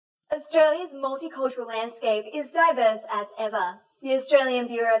Australia's multicultural landscape is diverse as ever. The Australian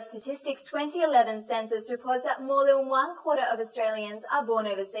Bureau of Statistics 2011 census reports that more than 1/4 of Australians are born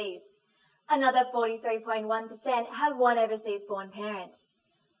overseas. Another 43.1% have one overseas-born parent.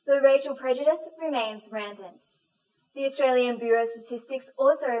 But racial prejudice remains rampant. The Australian Bureau of Statistics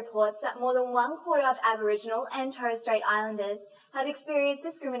also reports that more than 1/4 of Aboriginal and Torres Strait Islanders have experienced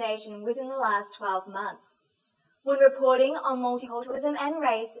discrimination within the last 12 months. When reporting on multiculturalism and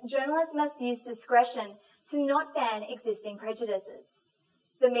race, journalists must use discretion to not fan existing prejudices.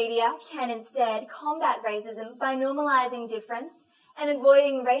 The media can instead combat racism by normalising difference and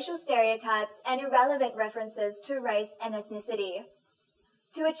avoiding racial stereotypes and irrelevant references to race and ethnicity.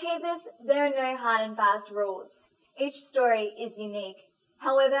 To achieve this, there are no hard and fast rules. Each story is unique.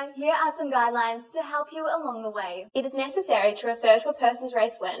 However, here are some guidelines to help you along the way. It is necessary to refer to a person's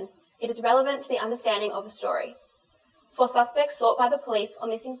race when it is relevant to the understanding of a story. For suspects sought by the police or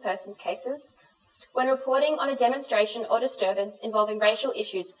missing persons cases, when reporting on a demonstration or disturbance involving racial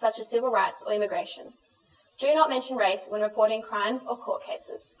issues such as civil rights or immigration. Do not mention race when reporting crimes or court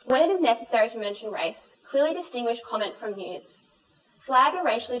cases. When it is necessary to mention race, clearly distinguish comment from news. Flag a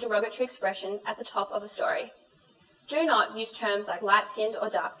racially derogatory expression at the top of a story. Do not use terms like light-skinned or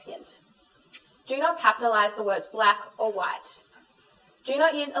dark-skinned. Do not capitalize the words black or white. Do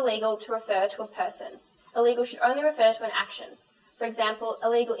not use illegal to refer to a person. Illegal should only refer to an action. For example,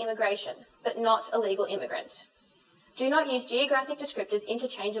 illegal immigration, but not illegal immigrant. Do not use geographic descriptors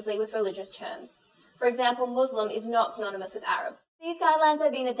interchangeably with religious terms. For example, Muslim is not synonymous with Arab. These guidelines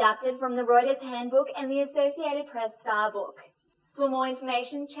have been adapted from the Reuters Handbook and the Associated Press Star Book. For more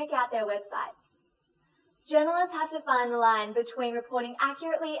information, check out their websites. Journalists have to find the line between reporting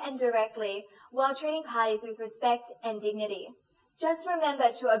accurately and directly while treating parties with respect and dignity. Just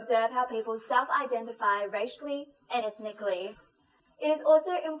remember to observe how people self-identify racially and ethnically. It is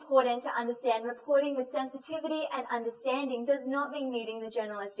also important to understand reporting with sensitivity and understanding does not mean muting the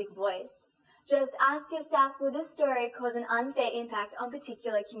journalistic voice. Just ask yourself, will this story cause an unfair impact on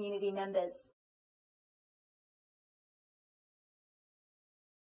particular community members?